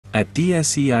At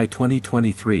DSEI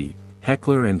 2023,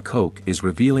 Heckler Koch is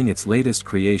revealing its latest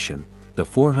creation, the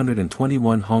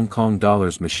 421 Hong Kong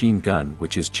dollars machine gun,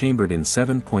 which is chambered in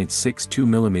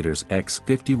 7.62mm x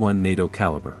 51 NATO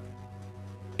caliber.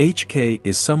 HK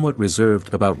is somewhat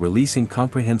reserved about releasing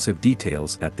comprehensive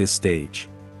details at this stage.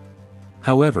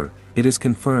 However, it is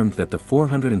confirmed that the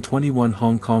 421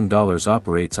 Hong Kong dollars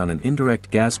operates on an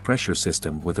indirect gas pressure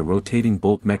system with a rotating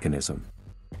bolt mechanism.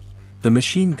 The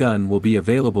machine gun will be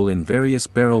available in various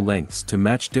barrel lengths to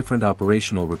match different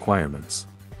operational requirements.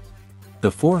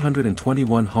 The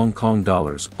 421 Hong Kong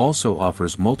dollars also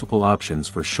offers multiple options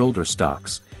for shoulder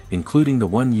stocks, including the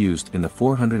one used in the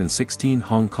 416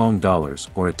 Hong Kong dollars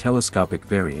or a telescopic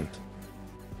variant.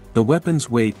 The weapon's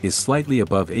weight is slightly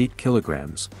above 8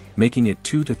 kilograms, making it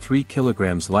 2 to 3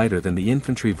 kilograms lighter than the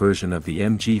infantry version of the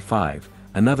MG5,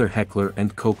 another Heckler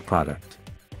 & Koch product.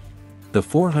 The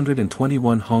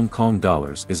 421 Hong Kong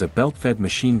dollars is a belt-fed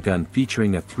machine gun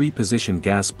featuring a 3-position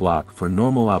gas block for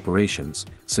normal operations,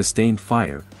 sustained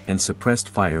fire, and suppressed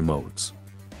fire modes.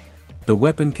 The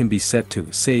weapon can be set to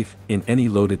safe in any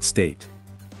loaded state.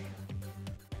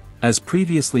 As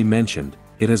previously mentioned,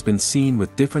 it has been seen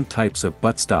with different types of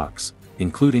buttstocks,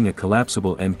 including a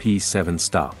collapsible MP7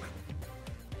 stock.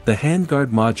 The handguard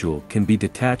module can be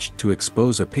detached to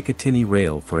expose a Picatinny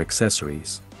rail for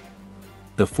accessories.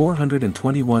 The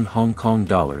 421 Hong Kong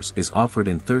dollars is offered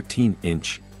in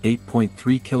 13-inch,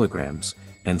 8.3 kilograms,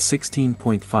 and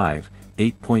 16.5,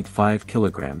 8.5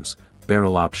 kilograms,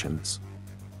 barrel options.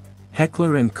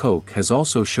 Heckler & Koch has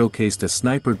also showcased a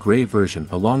sniper gray version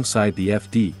alongside the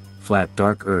FD, flat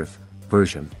dark earth,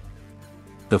 version.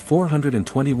 The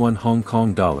 421 Hong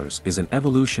Kong dollars is an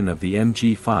evolution of the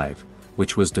MG5,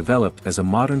 which was developed as a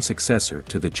modern successor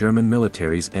to the German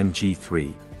military's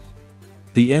MG3.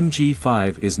 The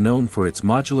MG5 is known for its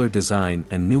modular design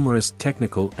and numerous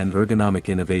technical and ergonomic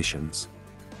innovations.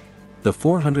 The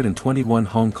 421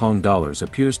 Hong Kong dollars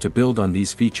appears to build on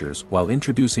these features while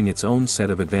introducing its own set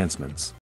of advancements.